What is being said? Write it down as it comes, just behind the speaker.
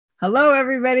Hello,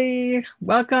 everybody.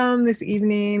 Welcome this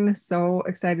evening. So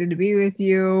excited to be with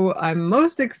you. I'm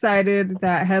most excited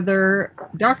that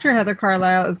Dr. Heather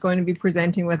Carlisle is going to be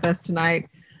presenting with us tonight.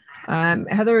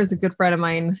 Heather is a good friend of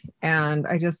mine, and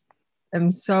I just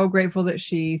am so grateful that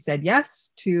she said yes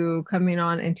to coming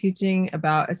on and teaching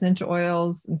about essential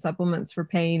oils and supplements for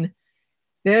pain.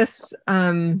 This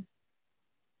class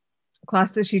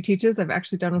that she teaches, I've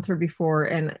actually done with her before,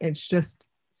 and it's just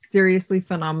seriously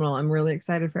phenomenal. I'm really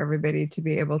excited for everybody to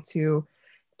be able to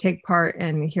take part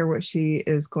and hear what she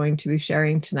is going to be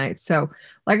sharing tonight. So,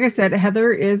 like I said,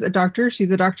 Heather is a doctor. She's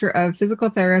a doctor of physical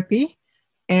therapy,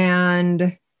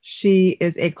 and she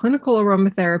is a clinical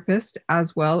aromatherapist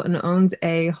as well, and owns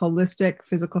a holistic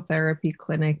physical therapy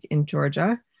clinic in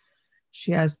Georgia.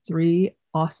 She has 3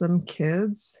 awesome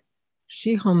kids.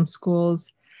 She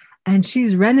homeschools, and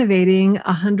she's renovating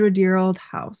a 100-year-old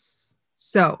house.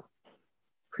 So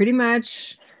pretty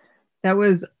much that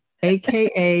was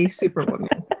AKA Superwoman.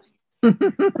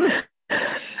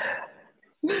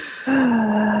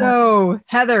 So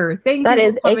Heather, thank That you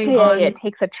is for coming AKA on. It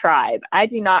takes a tribe. I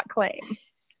do not claim.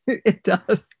 It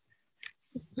does.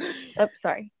 Oh,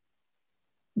 sorry.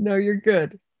 No, you're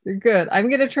good. You're good. I'm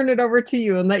going to turn it over to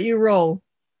you and let you roll.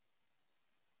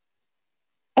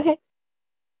 Okay.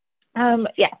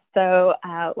 Yeah, so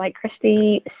like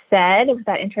Christy said with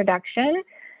that introduction,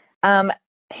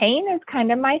 pain is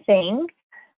kind of my thing.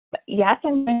 Yes,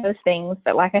 I'm doing those things,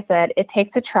 but like I said, it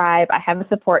takes a tribe. I have a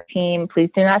support team. Please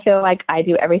do not feel like I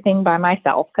do everything by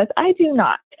myself, because I do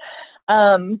not.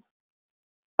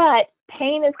 But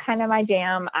pain is kind of my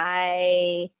jam.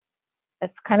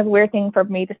 It's kind of a weird thing for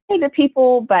me to say to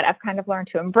people, but I've kind of learned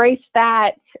to embrace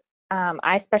that.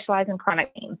 I specialize in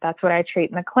chronic pain. That's what I treat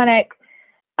in the clinic.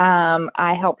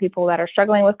 I help people that are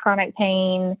struggling with chronic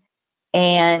pain.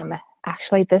 And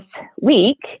actually this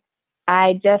week,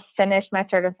 I just finished my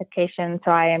certification.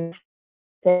 So I am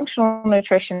functional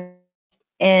nutrition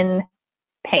in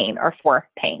pain or for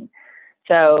pain.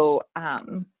 So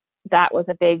that was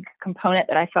a big component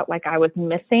that I felt like I was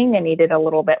missing and needed a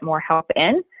little bit more help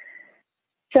in.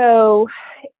 So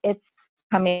it's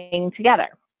coming together.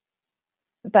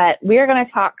 But we are going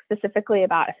to talk specifically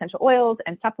about essential oils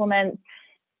and supplements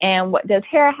and what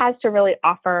doTERRA has to really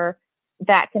offer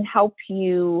that can help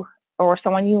you or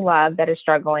someone you love that is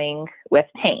struggling with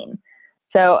pain.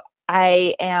 So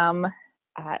I am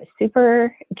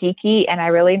super geeky and I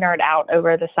really nerd out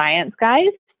over the science, guys.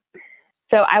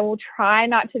 So I will try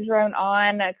not to drone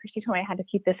on. Christy told me I had to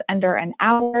keep this under an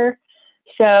hour.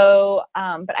 So,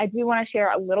 but I do want to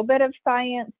share a little bit of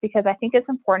science because I think it's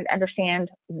important to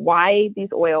understand why these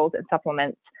oils and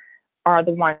supplements are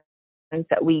the ones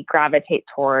that we gravitate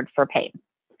toward for pain.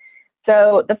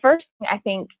 So the first thing I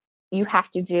think you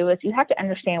have to do is you have to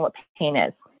understand what pain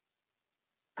is.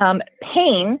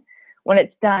 Pain, when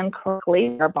it's done correctly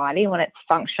in our body, when it's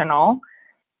functional,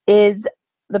 is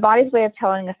the body's way of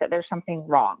telling us that there's something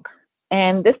wrong.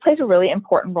 And this plays a really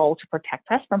important role to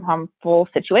protect us from harmful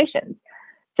situations.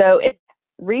 So it's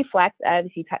reflex of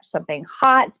if you touch something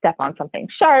hot, step on something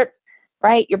sharp,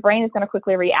 right? Your brain is going to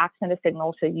quickly react to the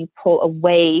signal, so you pull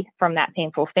away from that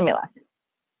painful stimulus,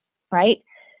 right?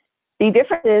 The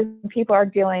difference is when people are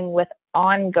dealing with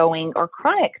ongoing or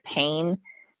chronic pain,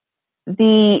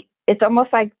 it's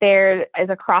almost like there is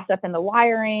a cross up in the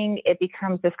wiring. It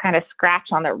becomes this kind of scratch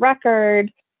on the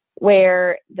record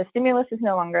where the stimulus is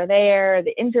no longer there,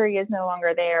 the injury is no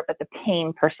longer there, but the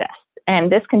pain persists.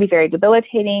 And this can be very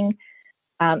debilitating.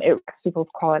 It wrecks people's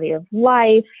quality of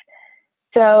life.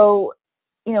 So,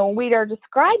 when we are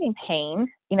describing pain,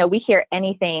 we hear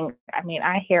anything. I mean,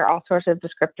 I hear all sorts of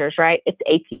descriptors, right? It's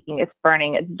aching, it's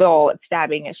burning, it's dull, it's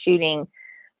stabbing, it's shooting,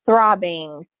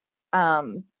 throbbing.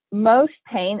 Most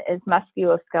pain is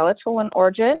musculoskeletal in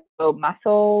origin, so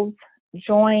muscles,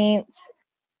 joints.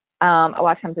 A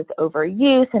lot of times it's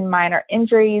overuse and minor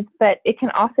injuries, but it can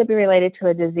also be related to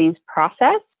a disease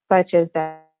process, such as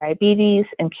diabetes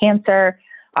and cancer,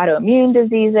 autoimmune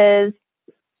diseases,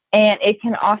 and it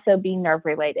can also be nerve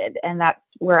related. And that's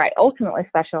where I ultimately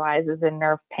specialize, is in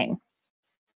nerve pain.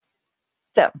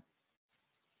 So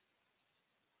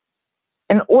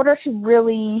in order to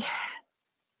really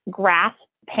grasp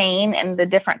pain and the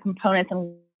different components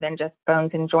than just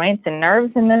bones and joints and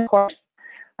nerves in this course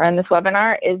or in this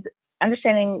webinar, is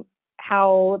understanding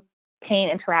how pain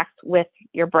interacts with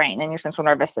your brain and your central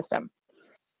nervous system.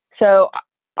 So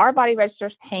our body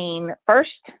registers pain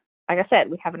first. Like I said,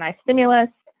 we have a nice stimulus,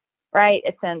 right?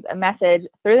 It sends a message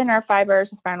through the nerve fibers,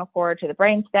 the spinal cord, to the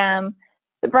brainstem.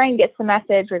 The brain gets the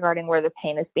message regarding where the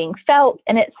pain is being felt,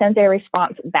 and it sends a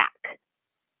response back.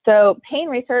 So pain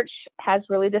research has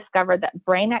really discovered that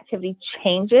brain activity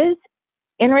changes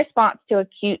in response to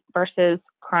acute versus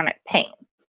chronic pain.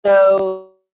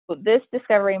 So this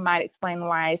discovery might explain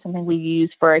why something we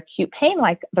use for acute pain,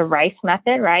 like the RICE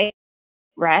method, right?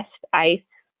 Rest, ice,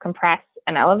 compress,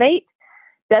 and elevate,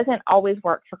 doesn't always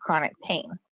work for chronic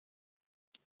pain.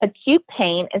 Acute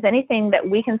pain is anything that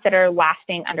we consider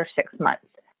lasting under 6 months.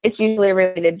 It's usually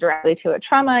related directly to a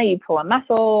trauma. You pull a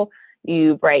muscle,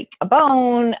 you break a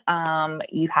bone,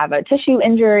 you have a tissue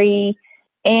injury,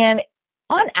 and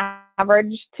on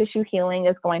average, tissue healing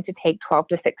is going to take 12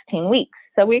 to 16 weeks.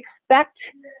 So we expect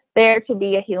there to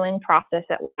be a healing process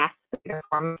that lasts 4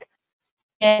 months.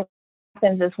 And what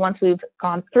happens is once we've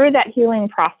gone through that healing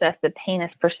process, the pain is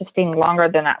persisting longer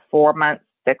than that 4 months,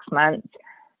 6 months,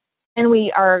 and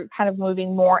we are kind of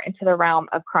moving more into the realm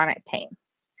of chronic pain.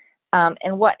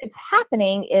 And what is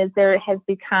happening is there has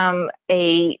become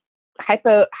a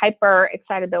hyper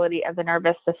excitability of the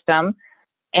nervous system,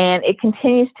 and it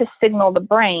continues to signal the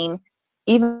brain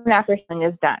even after healing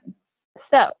is done.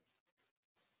 So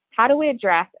how do we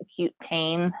address acute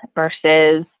pain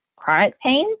versus chronic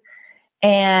pain?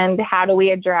 And how do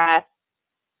we address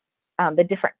the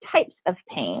different types of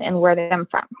pain and where they come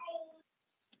from?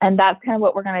 And that's kind of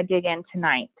what we're going to dig in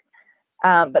tonight.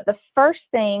 But the first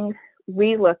thing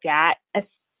we look at,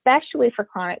 especially for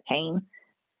chronic pain,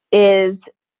 is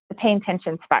the pain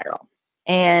tension spiral.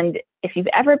 And if you've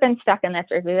ever been stuck in this,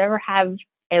 or if you've ever have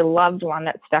a loved one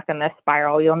that's stuck in this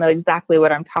spiral, you'll know exactly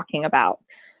what I'm talking about.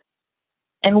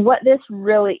 And what this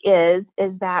really is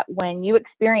that when you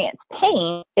experience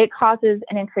pain, it causes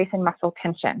an increase in muscle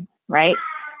tension, right?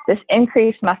 This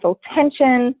increased muscle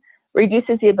tension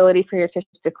reduces the ability for your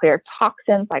tissues to clear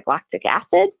toxins like lactic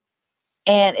acid,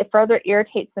 and it further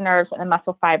irritates the nerves and the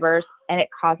muscle fibers, and it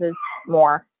causes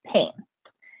more pain.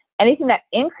 Anything that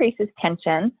increases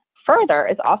tension further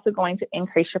is also going to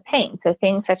increase your pain. So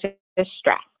things such as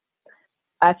stress,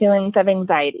 feelings of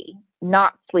anxiety,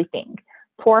 not sleeping,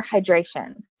 poor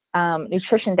hydration,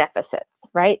 nutrition deficits,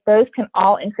 right? Those can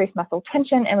all increase muscle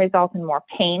tension and result in more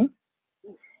pain.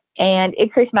 And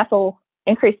increased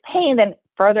pain then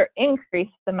further increase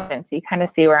the motion. So you kind of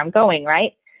see where I'm going,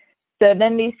 right? So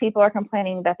then these people are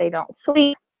complaining that they don't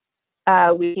sleep.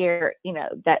 We hear,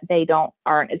 that they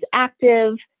aren't as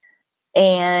active,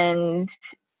 and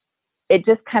it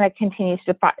just kind of continues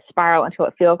to spiral until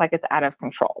it feels like it's out of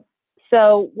control.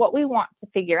 So what we want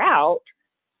to figure out,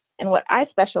 and what I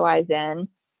specialize in,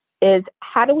 is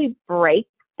how do we break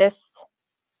this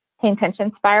pain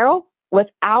tension spiral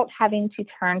without having to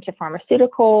turn to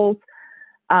pharmaceuticals,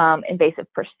 invasive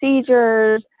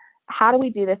procedures? How do we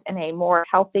do this in a more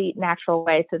healthy, natural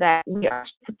way so that we are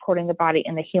supporting the body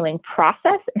in the healing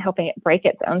process and helping it break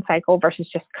its own cycle versus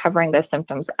just covering those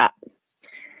symptoms up?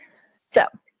 So,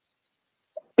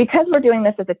 because we're doing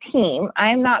this as a team,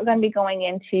 I'm not going to be going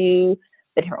into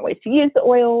the different ways to use the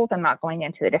oils. I'm not going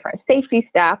into the different safety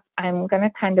stuff. I'm going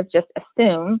to kind of just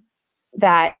assume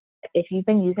that if you've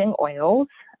been using oils,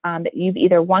 that you've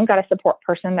either, one, got a support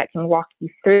person that can walk you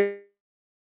through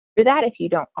that if you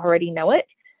don't already know it,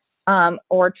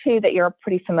 or two, that you're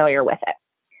pretty familiar with it.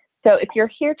 So if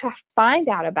you're here to find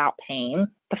out about pain,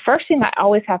 the first thing I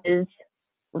always have is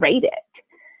rate it.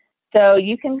 So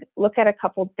you can look at a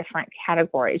couple different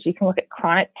categories. You can look at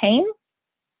chronic pain,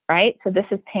 right? So this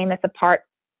is pain that's a part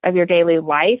of your daily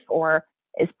life, or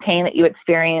is pain that you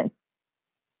experience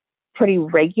pretty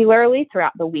regularly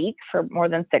throughout the week for more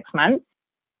than 6 months.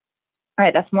 All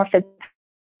right, that's more physical.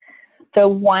 So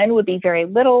 1 would be very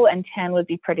little, and 10 would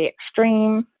be pretty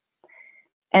extreme.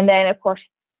 And then, of course,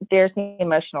 there's the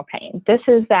emotional pain. This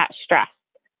is that stress,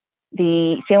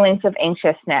 the feelings of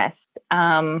anxiousness,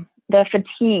 the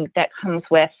fatigue that comes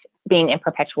with being in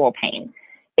perpetual pain.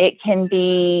 It can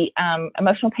be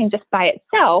emotional pain just by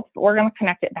itself, but we're going to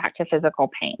connect it back to physical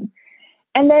pain.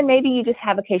 And then maybe you just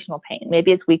have occasional pain.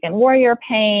 Maybe it's weekend warrior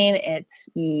pain. It's,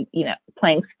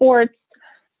 playing sports,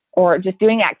 or just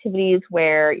doing activities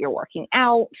where you're working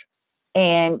out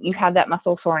and you have that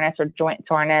muscle soreness or joint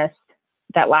soreness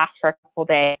that lasts for a couple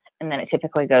days, and then it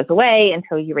typically goes away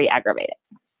until you re-aggravate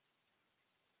it.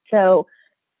 So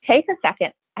take a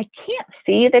second. I can't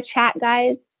see the chat,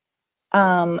 guys,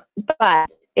 but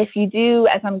if you do,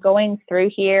 as I'm going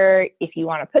through here, if you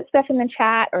want to put stuff in the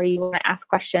chat or you want to ask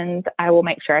questions, I will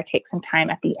make sure I take some time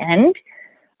at the end.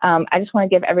 I just want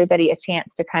to give everybody a chance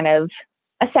to kind of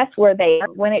assess where they are.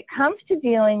 When it comes to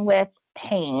dealing with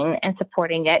pain and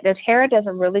supporting it, doTERRA does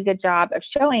a really good job of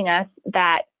showing us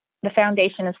that the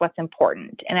foundation is what's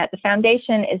important, and that the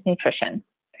foundation is nutrition.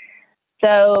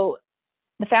 So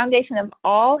the foundation of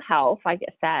all health, like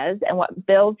it says, and what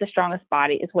builds the strongest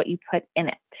body is what you put in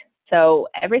it. So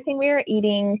everything we are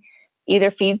eating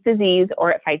either feeds disease or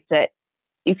it fights it.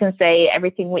 You can say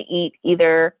everything we eat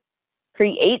either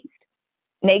creates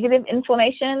negative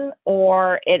inflammation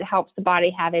or it helps the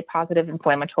body have a positive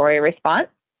inflammatory response.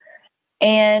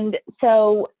 And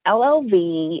so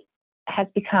LLV has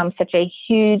become such a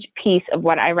huge piece of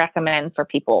what I recommend for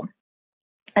people.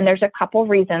 And there's a couple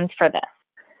reasons for this.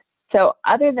 So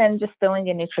other than just filling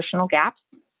in nutritional gaps,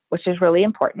 which is really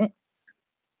important,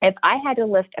 if I had to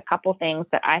list a couple things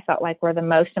that I felt like were the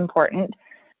most important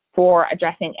for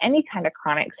addressing any kind of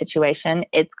chronic situation,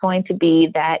 it's going to be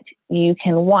that you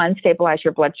can, one, stabilize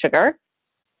your blood sugar,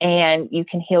 and you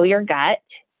can heal your gut,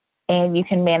 and you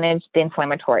can manage the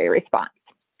inflammatory response.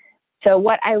 So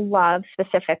what I love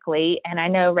specifically, and I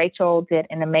know Rachel did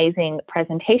an amazing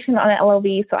presentation on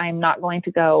LLV, so I'm not going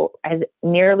to go as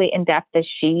nearly in depth as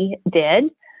she did,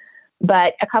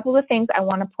 but a couple of things I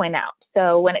want to point out.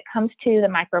 So when it comes to the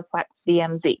Microplex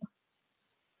DMZ,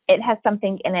 it has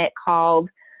something in it called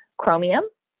chromium,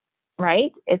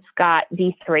 right? It's got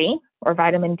D3 or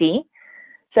vitamin D.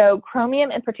 So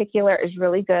chromium in particular is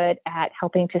really good at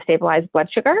helping to stabilize blood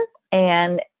sugar,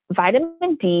 and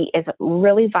vitamin D is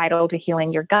really vital to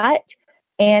healing your gut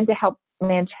and to help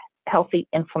manage healthy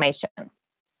inflammation.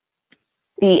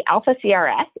 The alpha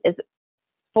CRS is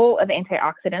full of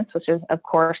antioxidants, which is of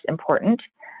course important,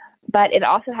 but it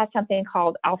also has something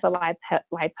called alpha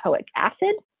lipoic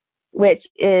acid, which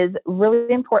is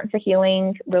really important for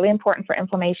healing, really important for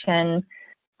inflammation.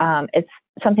 It's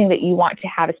something that you want to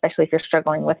have, especially if you're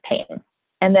struggling with pain.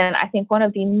 And then I think one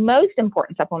of the most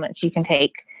important supplements you can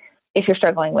take if you're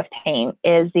struggling with pain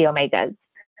is the omegas,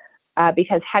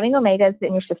 because having omegas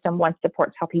in your system, one,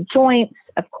 supports healthy joints.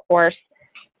 Of course,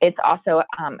 it's also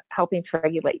helping to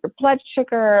regulate your blood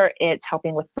sugar. It's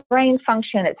helping with brain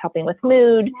function. It's helping with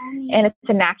mood. And it's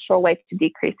a natural way to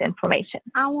decrease inflammation.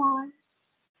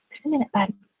 Just a minute,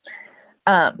 bud.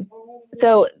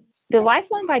 So the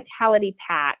Lifelong Vitality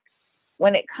Pack,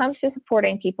 when it comes to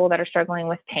supporting people that are struggling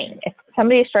with pain, if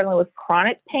somebody is struggling with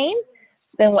chronic pain,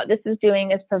 then what this is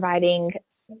doing is providing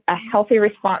a healthy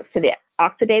response to the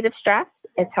oxidative stress.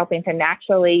 It's helping to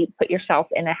naturally put yourself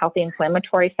in a healthy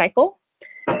inflammatory cycle.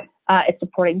 It's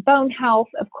supporting bone health,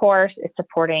 of course. It's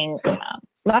supporting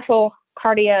muscle,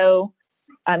 cardio,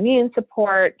 immune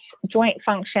support, joint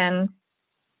function.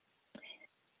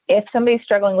 If somebody's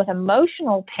struggling with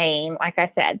emotional pain, like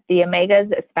I said, the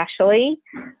omegas especially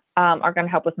are going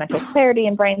to help with mental clarity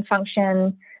and brain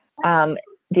function.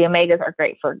 The omegas are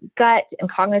great for gut and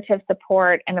cognitive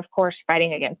support, and of course,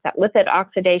 fighting against that lipid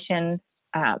oxidation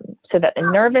so that the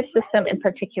nervous system in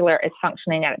particular is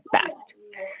functioning at its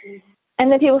best.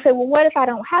 And then people say, well, what if I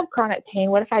don't have chronic pain?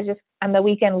 What if I'm the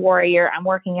weekend warrior, I'm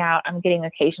working out, I'm getting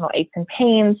occasional aches and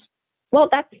pains? Well,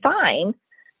 that's fine.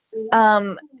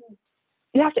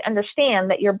 You have to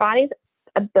understand that your body's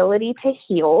ability to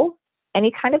heal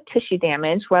any kind of tissue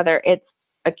damage, whether it's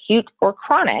acute or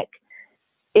chronic,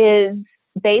 is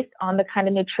based on the kind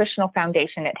of nutritional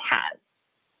foundation it has.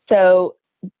 So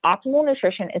optimal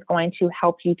nutrition is going to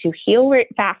help you to heal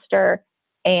faster,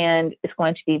 and it's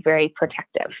going to be very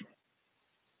protective.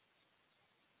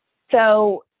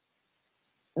 So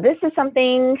this is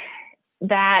something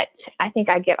that I think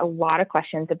I get a lot of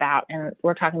questions about, and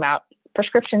we're talking about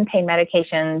prescription pain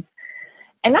medications,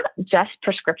 and not just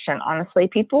prescription, honestly,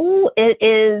 people. It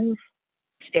is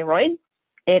steroids.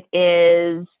 It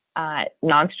is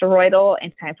non-steroidal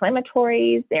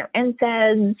anti-inflammatories, they're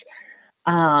NSAIDs.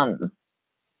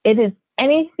 It is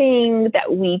anything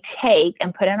that we take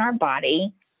and put in our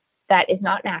body that is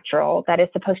not natural, that is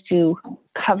supposed to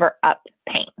cover up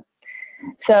pain.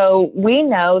 So we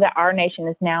know that our nation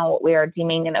is now what we are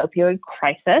deeming an opioid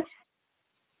crisis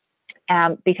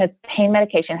because pain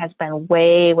medication has been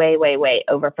way, way, way, way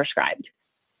overprescribed.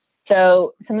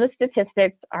 So some of the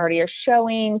statistics already are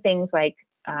showing things like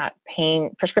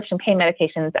prescription pain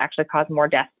medications actually cause more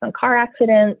deaths than car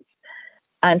accidents.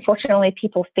 Unfortunately,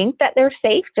 people think that they're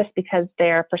safe just because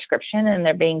they're prescription and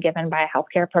they're being given by a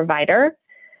healthcare provider.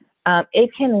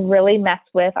 It can really mess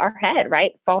with our head,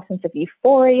 right? False sense of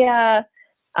euphoria.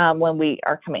 When we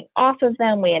are coming off of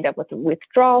them, we end up with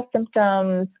withdrawal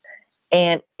symptoms,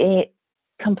 and it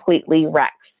completely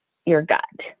wrecks your gut.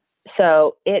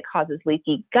 So it causes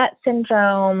leaky gut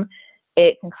syndrome.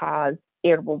 It can cause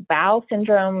irritable bowel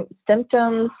syndrome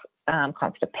symptoms,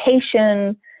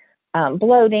 constipation,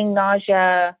 bloating,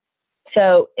 nausea.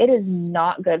 So it is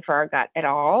not good for our gut at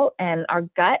all. And our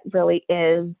gut really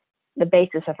is the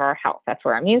basis of our health. That's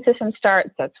where our immune system starts.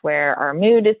 That's where our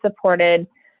mood is supported.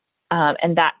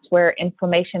 And that's where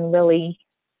inflammation really,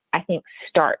 I think,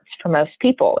 starts for most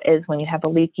people, is when you have a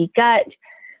leaky gut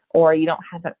or you don't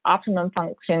have an optimum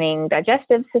functioning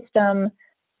digestive system,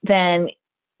 then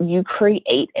you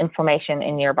create inflammation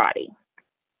in your body.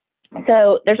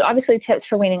 So there's obviously tips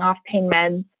for weaning off pain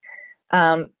meds.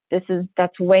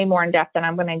 That's way more in depth than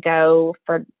I'm going to go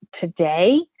for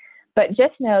today. But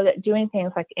just know that doing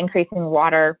things like increasing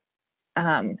water,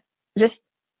 just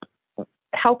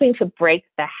helping to break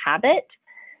the habit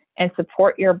and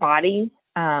support your body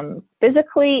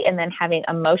physically, and then having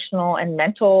emotional and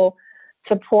mental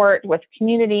support with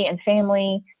community and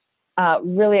family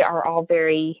really are all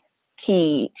very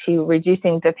key to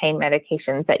reducing the pain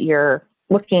medications that you're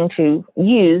looking to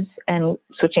use and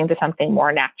switching to something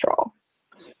more natural.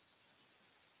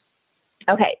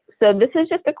 Okay, so this is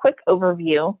just a quick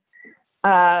overview.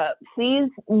 Please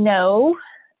know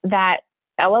that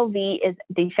LLV is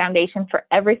the foundation for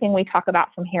everything we talk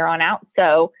about from here on out.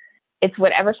 So it's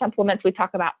whatever supplements we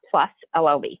talk about plus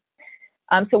LLV.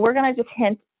 So we're going to just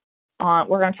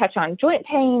we're going to touch on joint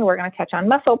pain. We're going to touch on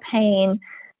muscle pain,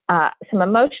 some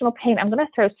emotional pain. I'm going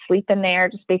to throw sleep in there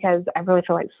just because I really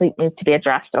feel like sleep needs to be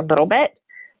addressed a little bit.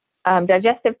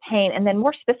 Digestive pain, and then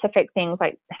more specific things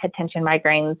like head tension,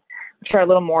 migraines, which are a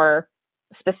little more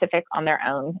specific on their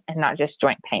own and not just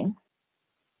joint pain.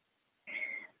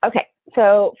 Okay,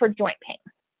 so for joint pain,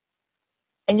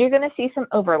 and you're going to see some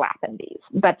overlap in these,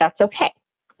 but that's okay.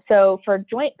 So for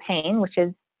joint pain, which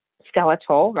is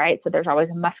skeletal, right? So there's always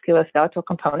a musculoskeletal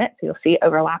component. So you'll see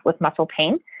overlap with muscle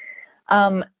pain.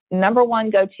 Number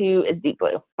one go-to is Deep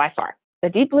Blue by far. The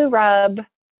Deep Blue rub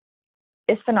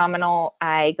is phenomenal.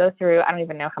 I go through, I don't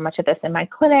even know how much of this in my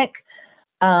clinic.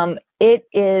 It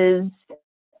is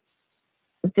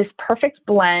this perfect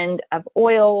blend of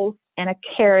oils and a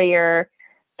carrier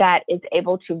that is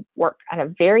able to work at a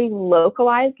very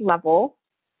localized level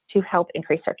to help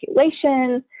increase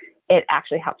circulation. It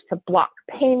actually helps to block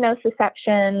pain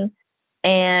nociception,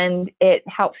 and it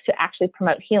helps to actually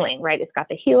promote healing, right? It's got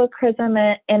the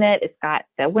helichrysum in it. It's got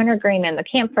the wintergreen and the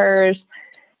camphors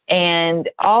and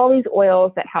all these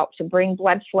oils that help to bring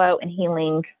blood flow and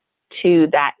healing to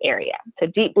that area. So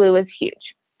Deep Blue is huge.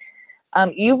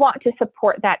 You want to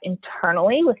support that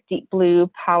internally with Deep Blue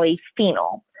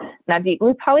Polyphenol. Now, Deep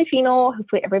Blue Polyphenol,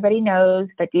 hopefully everybody knows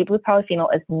that Deep Blue Polyphenol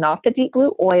is not the Deep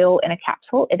Blue oil in a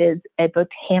capsule. It is a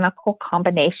botanical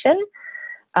combination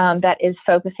that is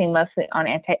focusing mostly on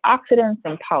antioxidants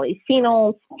and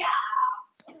polyphenols.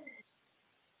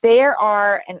 There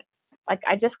are, and like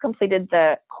I just completed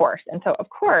the course. And so, of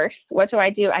course, what do?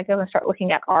 I go and start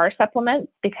looking at our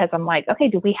supplements because I'm like, okay,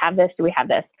 do we have this? Do we have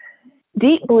this?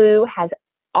 Deep Blue has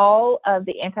all of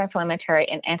the anti-inflammatory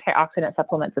and antioxidant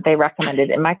supplements that they recommended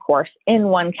in my course in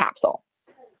one capsule.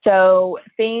 So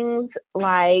things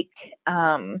like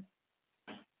your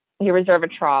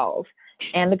resveratrols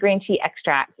and the green tea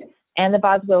extract and the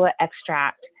boswellia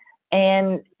extract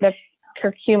and the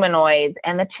curcuminoids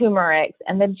and the turmerics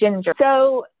and the ginger.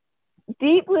 So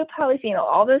Deep Blue Polyphenol,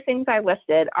 all those things I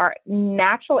listed are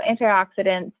natural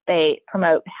antioxidants. They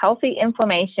promote healthy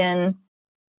inflammation.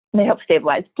 They help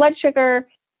stabilize blood sugar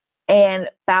and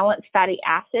balance fatty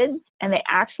acids, and they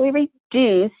actually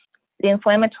reduce the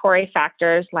inflammatory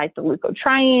factors like the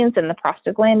leukotrienes and the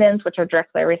prostaglandins, which are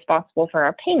directly responsible for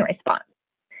our pain response.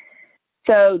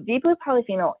 So Deep Blue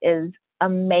Polyphenol is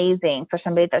amazing for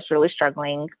somebody that's really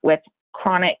struggling with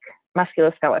chronic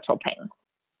musculoskeletal pain.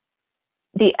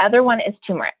 The other one is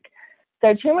turmeric.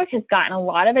 So turmeric has gotten a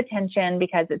lot of attention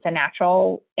because it's a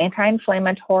natural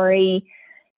anti-inflammatory,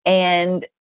 and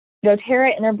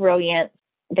doTERRA in their brilliance,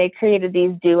 they created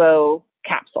these duo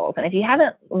capsules. And if you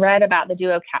haven't read about the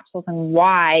duo capsules and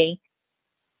why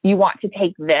you want to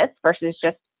take this versus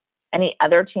just any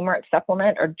other turmeric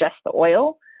supplement or just the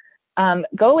oil,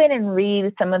 go in and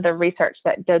read some of the research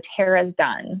that doTERRA has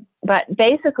done. But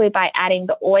basically by adding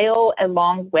the oil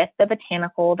along with the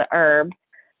botanical, the herb,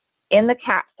 in the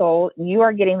capsule, you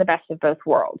are getting the best of both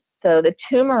worlds. So the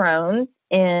turmerones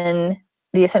in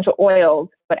the essential oils,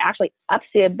 but actually ups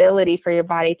the ability for your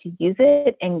body to use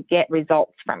it and get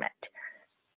results from it.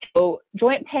 So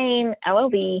joint pain,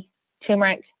 LLV,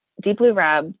 turmeric, Deep Blue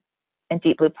rub, and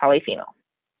Deep Blue Polyphenol.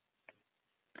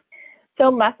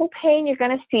 So muscle pain, you're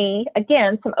going to see,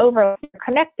 again, some overlap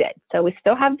connected. So we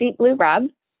still have Deep Blue rub.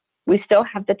 We still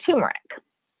have the turmeric.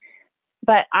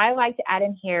 But I like to add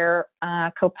in here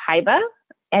copaiba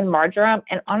and marjoram.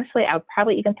 And honestly, I would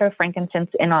probably even throw frankincense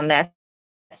in on this,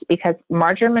 because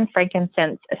marjoram and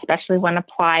frankincense, especially when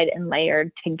applied and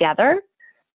layered together,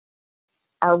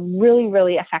 are really,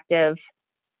 really effective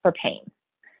for pain.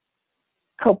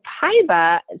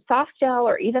 Copaiba, soft gel,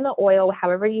 or even the oil,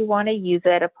 however you want to use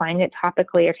it, applying it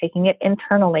topically or taking it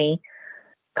internally,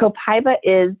 copaiba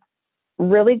is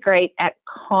really great at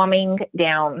calming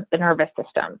down the nervous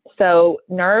system. So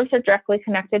nerves are directly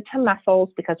connected to muscles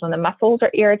because when the muscles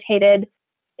are irritated,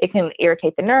 it can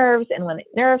irritate the nerves. And when the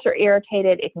nerves are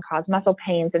irritated, it can cause muscle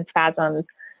pains and spasms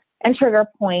and trigger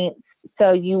points.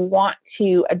 So you want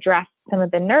to address some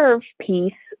of the nerve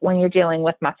piece when you're dealing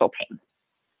with muscle pain.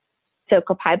 So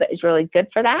Copaiba is really good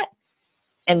for that.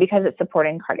 And because it's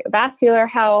supporting cardiovascular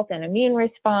health and immune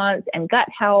response and gut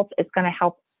health, it's going to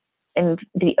help in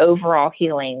the overall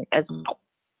healing as well.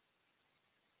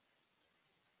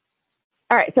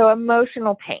 All right, so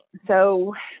emotional pain.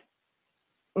 So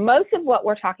most of what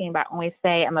we're talking about when we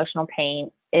say emotional pain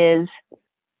is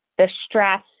the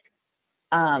stress,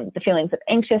 the feelings of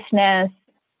anxiousness,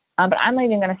 but I'm not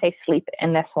even going to say sleep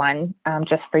in this one,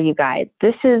 just for you guys.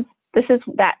 This is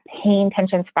that pain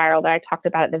tension spiral that I talked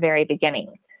about at the very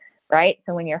beginning, right?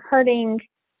 So when you're hurting,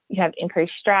 you have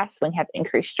increased stress. When you have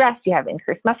increased stress, you have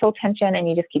increased muscle tension, and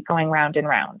you just keep going round and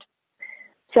round.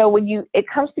 So when it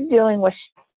comes to dealing with,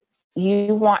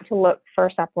 you want to look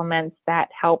for supplements that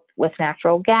help with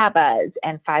natural GABAs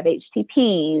and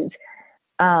 5-HTPs.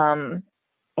 And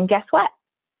guess what?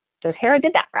 doTERRA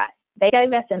did that right. They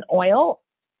gave us an oil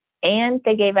and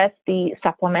they gave us the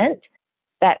supplement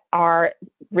that are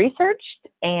researched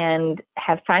and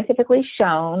have scientifically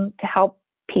shown to help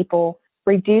people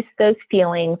reduce those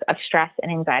feelings of stress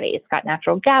and anxiety. It's got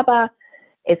natural GABA,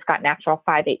 it's got natural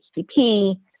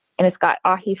 5-HTP, and it's got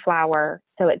ahi flower.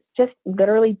 So it's just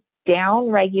literally down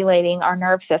regulating our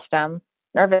nervous system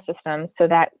so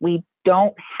that we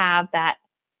don't have that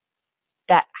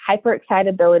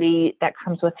hyperexcitability that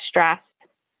comes with stress,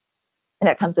 and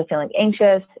that comes with feeling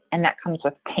anxious, and that comes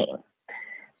with pain.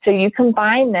 So you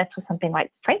combine this with something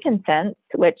like frankincense,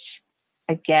 which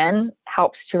again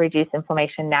helps to reduce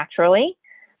inflammation naturally.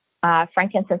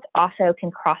 Frankincense also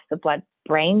can cross the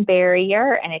blood-brain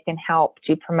barrier, and it can help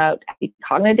to promote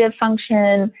cognitive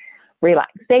function,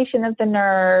 relaxation of the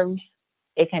nerves.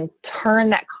 It can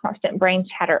turn that constant brain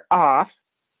chatter off.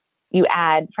 You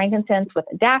add frankincense with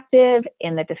adaptive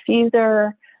in the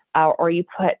diffuser, or you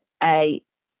put a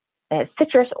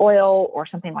citrus oil or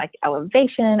something like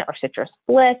Elevation or Citrus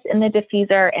Bliss in the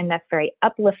diffuser, and that's very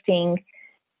uplifting.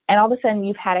 And all of a sudden,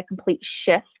 you've had a complete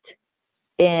shift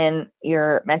in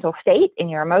your mental state, in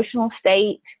your emotional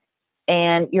state,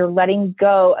 and you're letting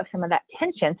go of some of that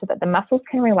tension so that the muscles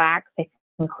can relax, they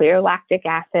can clear lactic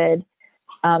acid,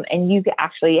 and you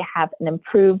actually have an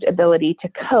improved ability to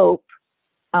cope,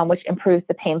 which improves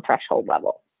the pain threshold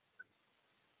level.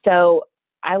 So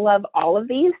I love all of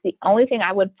these. The only thing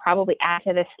I would probably add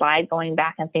to this slide, going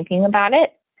back and thinking about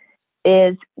it,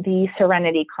 is the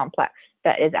Serenity Complex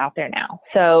that is out there now.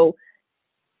 So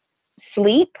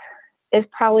sleep is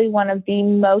probably one of the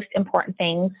most important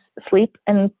things. Sleep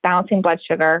and balancing blood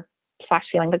sugar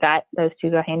 / feeling the gut, those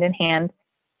two go hand in hand.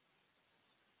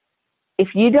 If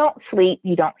you don't sleep,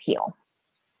 you don't heal.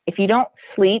 If you don't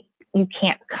sleep, you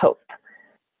can't cope.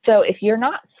 So if you're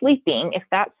not sleeping, if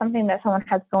that's something that someone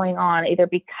has going on, either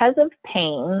because of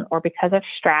pain or because of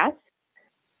stress,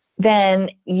 then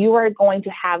you are going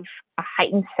to have a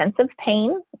heightened sense of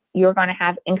pain. You're going to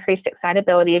have increased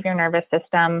excitability of your nervous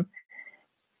system.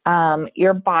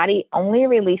 Your body only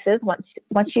releases,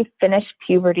 once you finish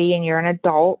puberty and you're an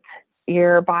adult,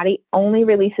 your body only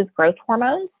releases growth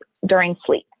hormones during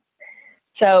sleep.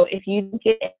 So if you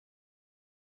get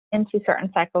into certain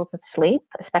cycles of sleep,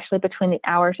 especially between the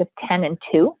hours of 10 and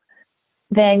 2,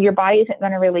 then your body isn't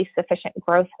going to release sufficient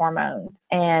growth hormones.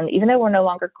 And even though we're no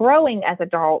longer growing as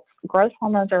adults, growth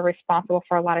hormones are responsible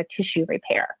for a lot of tissue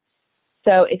repair.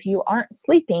 So if you aren't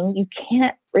sleeping, you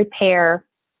can't repair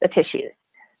the tissues,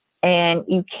 and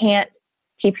you can't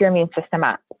keep your immune system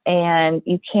up, and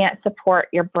you can't support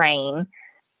your brain.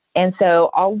 And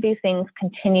so all of these things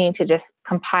continue to just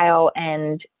compile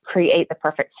and create the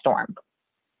perfect storm.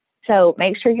 So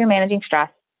make sure you're managing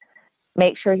stress.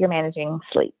 Make sure you're managing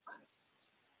sleep.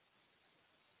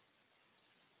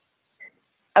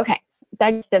 Okay,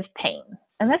 digestive pain.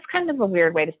 And that's kind of a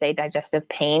weird way to say digestive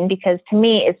pain, because to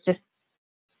me, it's just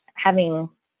having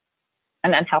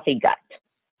an unhealthy gut.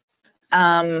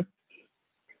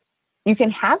 You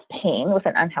can have pain with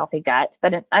an unhealthy gut,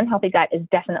 but an unhealthy gut is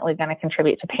definitely going to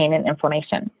contribute to pain and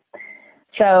inflammation.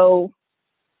 So,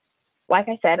 like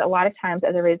I said, a lot of times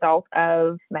as a result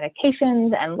of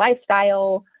medications and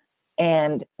lifestyle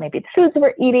and maybe the foods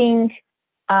we're eating,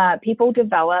 people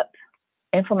develop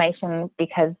inflammation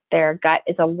because their gut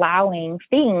is allowing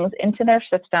things into their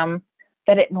system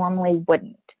that it normally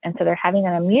wouldn't. And so they're having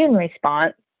an immune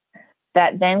response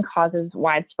that then causes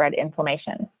widespread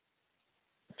inflammation.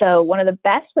 So one of the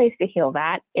best ways to heal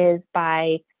that is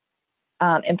by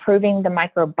improving the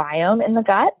microbiome in the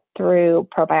gut. through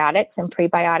probiotics and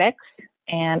prebiotics.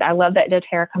 And I love that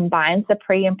doTERRA combines the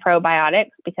pre and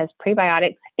probiotics because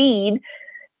prebiotics feed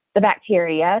the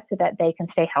bacteria so that they can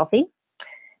stay healthy.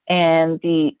 And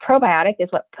the probiotic is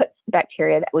what puts the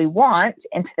bacteria that we want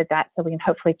into the gut so we can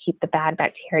hopefully keep the bad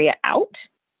bacteria out.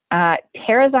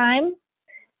 Terrazyme.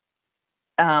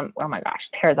 Oh my gosh,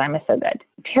 Terrazyme is so good.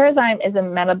 Terrazyme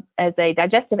is a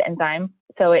digestive enzyme,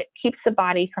 so it keeps the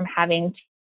body from having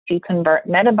to convert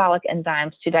metabolic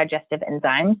enzymes to digestive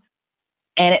enzymes,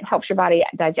 and it helps your body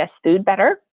digest food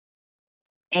better.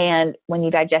 And when you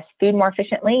digest food more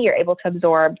efficiently, you're able to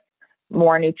absorb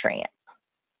more nutrients.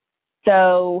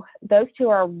 So those two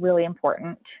are really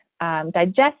important.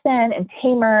 Digestin and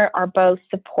Tamer are both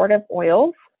supportive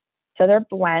oils, so they're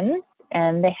blends.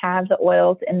 And they have the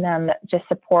oils in them that just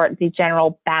support the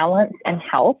general balance and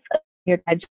health of your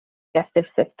digestive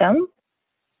system.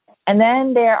 And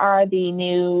then there are the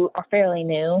new, or fairly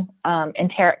new,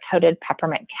 enteric-coated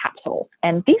peppermint capsules.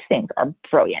 And these things are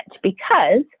brilliant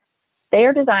because they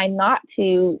are designed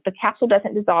the capsule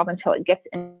doesn't dissolve until it gets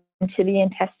into the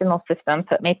intestinal system,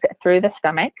 so it makes it through the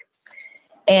stomach,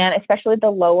 and especially the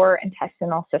lower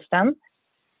intestinal system.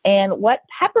 And what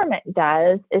peppermint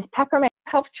does is peppermint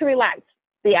helps to relax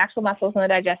the actual muscles in the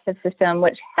digestive system,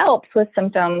 which helps with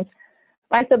symptoms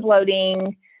like the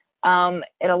bloating.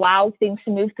 It allows things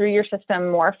to move through your system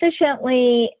more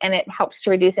efficiently, and it helps to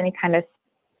reduce any kind of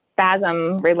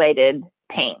spasm-related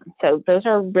pain. So those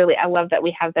are really, I love that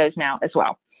we have those now as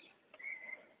well.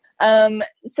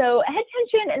 So head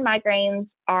tension and migraines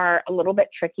are a little bit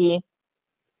tricky.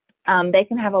 They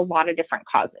can have a lot of different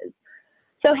causes.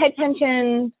 So head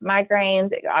tension,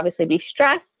 migraines, it can obviously be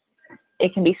stress,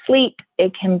 it can be sleep,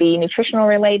 it can be nutritional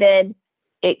related,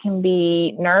 it can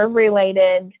be nerve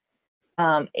related,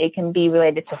 it can be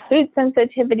related to food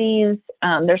sensitivities.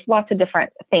 There's lots of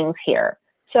different things here.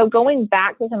 So going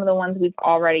back to some of the ones we've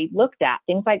already looked at,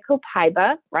 things like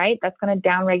copaiba, right? That's going to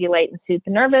downregulate and soothe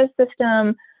the nervous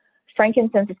system.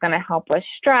 Frankincense is going to help with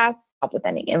stress, help with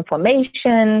any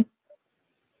inflammation.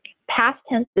 Past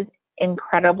tense is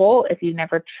incredible if you've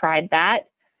never tried that,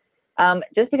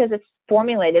 just because it's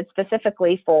formulated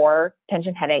specifically for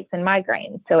tension headaches and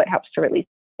migraines. So it helps to release,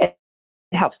 it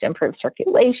helps to improve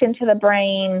circulation to the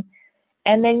brain.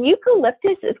 And then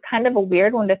eucalyptus is kind of a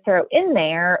weird one to throw in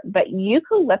there, but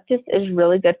eucalyptus is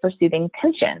really good for soothing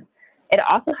tension. It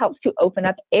also helps to open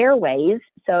up airways.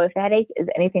 So if the headache is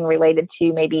anything related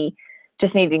to maybe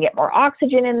just needing to get more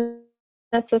oxygen in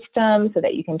the system so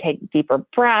that you can take deeper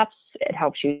breaths, it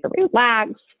helps you to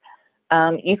relax.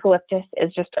 Eucalyptus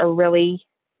is just a really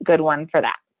good one for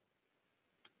that.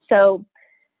 So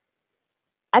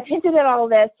I've hinted at all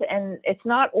this, and it's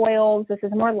not oils. This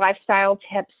is more lifestyle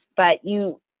tips, but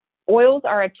oils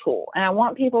are a tool. And I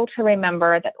want people to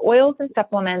remember that oils and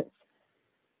supplements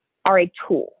are a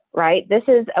tool, right? This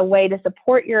is a way to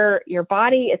support your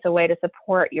body. It's a way to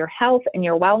support your health and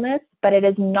your wellness, but it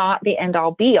is not the end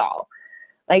all be all.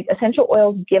 Like, essential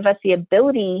oils give us the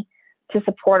ability to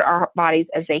support our bodies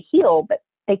as they heal, but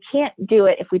they can't do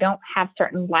it if we don't have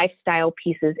certain lifestyle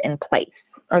pieces in place,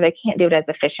 or they can't do it as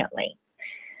efficiently.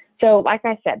 So like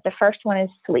I said, the first one is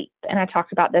sleep. And I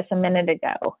talked about this a minute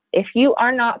ago. If you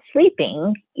are not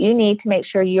sleeping, you need to make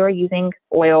sure you're using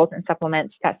oils and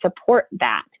supplements that support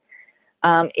that.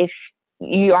 If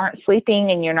you aren't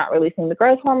sleeping and you're not releasing the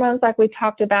growth hormones like we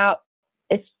talked about,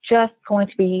 it's just going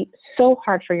to be so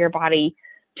hard for your body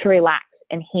to relax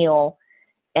and heal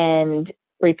and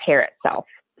repair itself.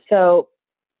 So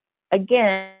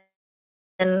again,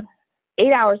 8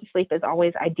 hours of sleep is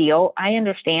always ideal. I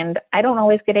understand I don't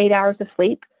always get 8 hours of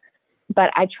sleep,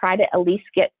 but I try to at least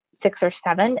get 6 or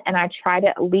 7, and I try to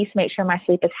at least make sure my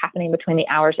sleep is happening between the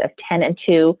hours of 10 and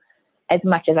 2 as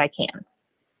much as I can.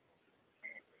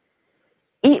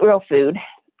 Eat real food.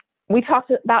 We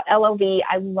talked about LOV.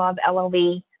 I love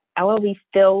LOV. LOV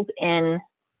fills in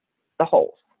the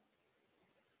holes.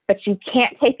 But you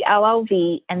can't take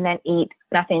LOV and then eat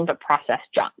nothing but processed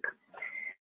junk.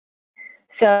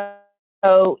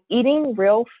 So eating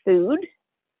real food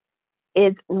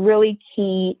is really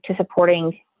key to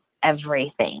supporting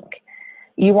everything.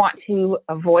 You want to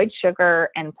avoid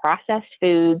sugar and processed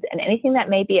foods and anything that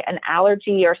may be an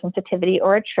allergy or sensitivity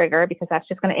or a trigger, because that's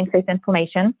just going to increase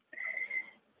inflammation.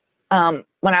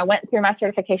 When I went through my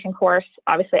certification course,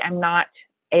 obviously I'm not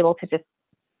able to just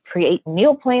create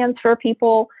meal plans for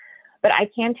people, but I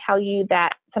can tell you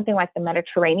that something like the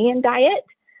Mediterranean diet,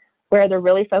 where they're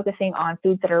really focusing on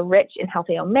foods that are rich in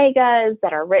healthy omegas,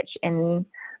 that are rich in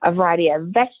a variety of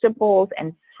vegetables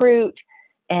and fruit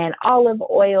and olive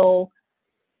oil,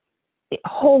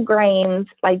 whole grains,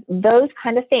 like those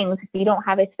kind of things. If you don't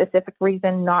have a specific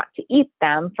reason not to eat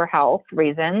them for health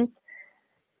reasons,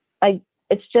 like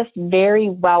it's just very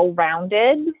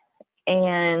well-rounded,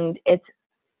 and it's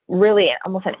really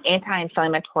almost an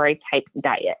anti-inflammatory type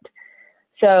diet.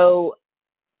 So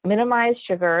minimize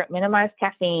sugar, minimize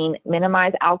caffeine,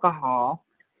 minimize alcohol,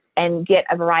 and get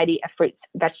a variety of fruits,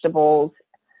 vegetables,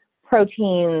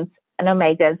 proteins, and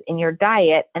omegas in your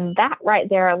diet. And that right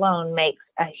there alone makes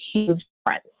a huge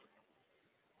difference.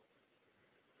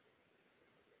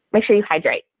 Make sure you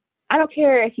hydrate. I don't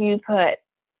care if you put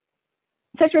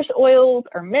citrus oils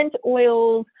or mint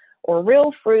oils or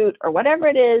real fruit or whatever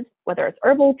it is, whether it's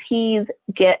herbal teas,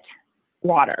 get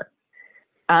water.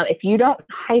 If you don't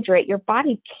hydrate, your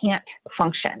body can't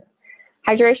function.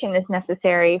 Hydration is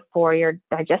necessary for your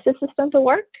digestive system to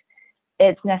work.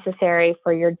 It's necessary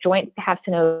for your joints to have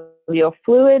synovial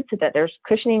fluid so that there's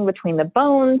cushioning between the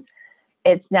bones.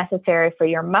 It's necessary for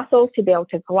your muscles to be able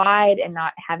to glide and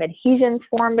not have adhesions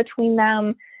form between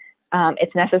them.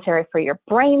 It's necessary for your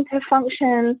brain to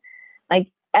function. Like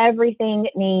everything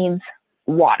needs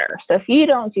water. So if you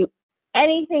don't do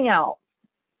anything else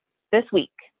this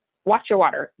week, watch your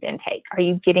water intake. Are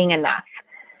you getting enough?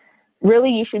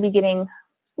 Really, you should be getting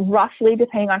roughly,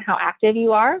 depending on how active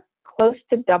you are, close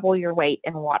to double your weight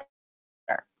in water.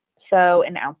 So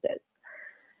in ounces.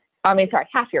 Half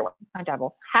your weight, not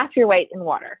double, half your weight in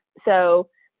water. So,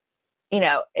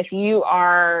 if you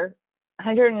are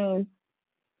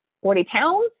 140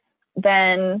 pounds,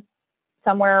 then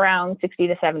somewhere around 60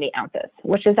 to 70 ounces,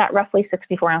 which is at roughly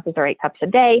 64 ounces or 8 cups a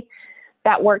day.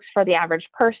 That works for the average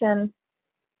person.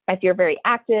 If you're very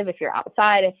active, if you're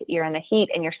outside, if you're in the heat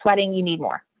and you're sweating, you need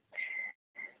more.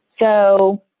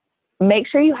 So make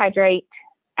sure you hydrate,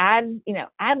 add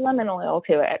lemon oil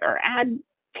to it, or add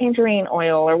tangerine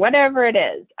oil or whatever it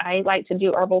is. I like to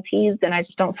do herbal teas and I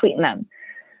just don't sweeten them.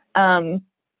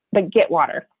 But get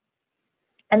water.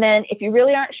 And then if you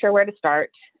really aren't sure where to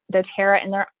start, doTERRA,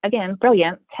 and they're, again,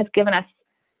 brilliant, has given us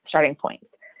starting points.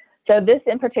 So this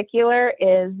in particular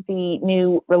is the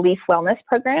new Relief Wellness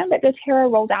program that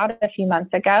doTERRA rolled out a few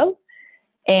months ago.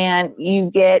 And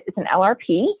it's an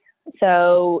LRP.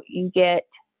 So you get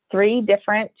 3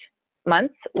 different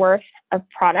months worth of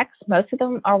products. Most of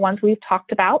them are ones we've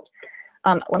talked about.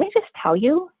 Let me just tell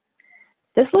you,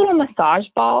 this little massage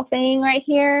ball thing right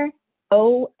here,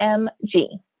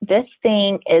 OMG. This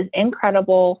thing is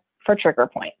incredible for trigger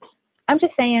points. I'm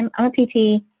just saying, I'm a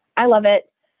PT. I love it.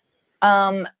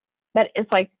 But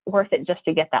it's like worth it just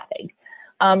to get that thing.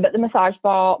 But the massage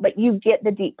ball, but you get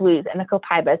the deep blues and the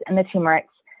copibas and the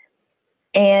turmerics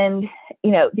and,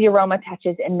 the aroma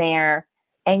touches in there.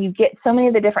 And you get so many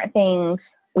of the different things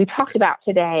we talked about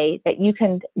today that you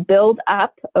can build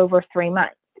up over 3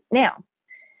 months. Now,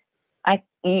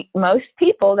 most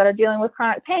people that are dealing with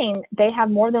chronic pain, they have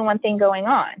more than one thing going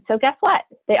on. So guess what?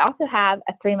 They also have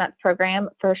a 3-month program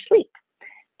for sleep,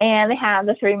 and they have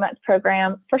the 3-month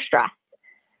program for stress.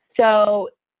 So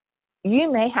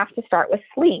you may have to start with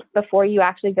sleep before you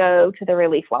actually go to the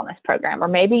Relief Wellness program. Or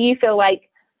maybe you feel like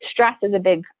stress is a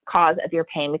big cause of your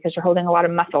pain because you're holding a lot of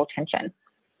muscle tension.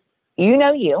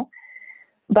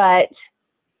 But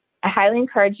I highly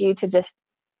encourage you to just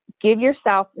give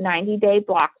yourself 90-day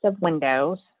blocks of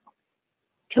windows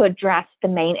to address the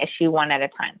main issue one at a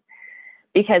time.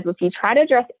 Because if you try to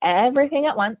address everything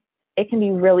at once, it can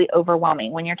be really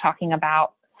overwhelming when you're talking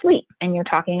about sleep and you're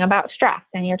talking about stress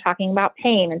and you're talking about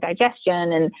pain and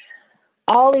digestion and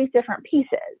all these different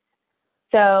pieces.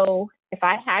 So if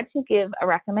I had to give a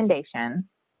recommendation,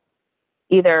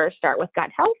 either start with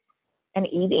gut health and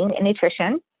eating and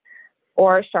nutrition,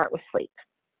 or start with sleep,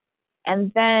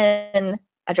 and then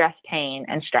address pain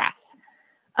and stress.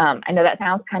 I know that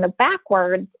sounds kind of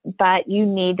backwards, but you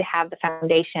need to have the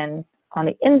foundation on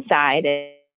the inside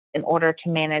in order to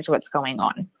manage what's going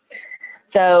on.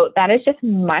 So that is just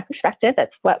my perspective.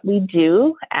 That's what we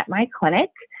do at my clinic.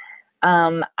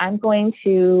 I'm going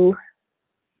to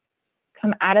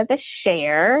come out of the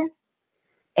share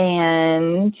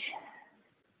and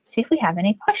see if we have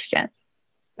any questions.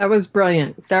 That was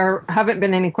brilliant. There haven't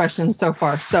been any questions so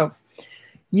far. So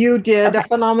you did a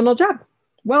phenomenal job.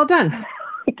 Well done.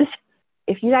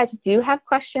 If you guys do have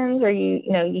questions, or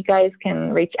you guys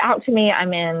can reach out to me.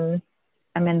 I'm in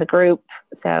the group.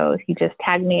 So if you just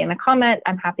tag me in a comment,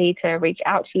 I'm happy to reach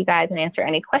out to you guys and answer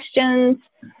any questions.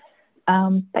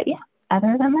 But yeah,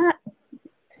 other than that.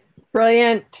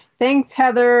 Brilliant. Thanks,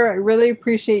 Heather. I really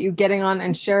appreciate you getting on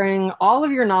and sharing all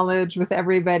of your knowledge with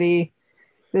everybody.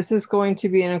 This is going to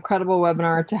be an incredible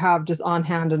webinar to have just on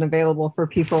hand and available for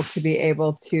people to be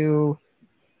able to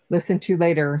listen to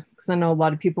later, because I know a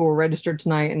lot of people were registered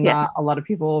tonight and Yeah. not a lot of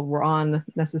people were on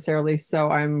necessarily.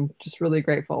 So I'm just really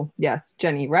grateful. Yes,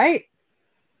 Jenny, right?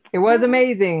 It was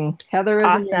amazing. Heather is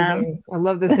Awesome. amazing. I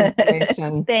love this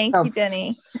information. Thank you,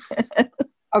 Jenny.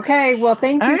 Okay, well,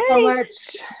 thank you so much.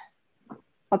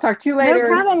 I'll talk to you later.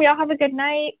 No problem. Y'all have a good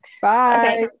night. Bye.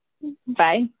 Okay.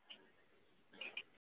 Bye.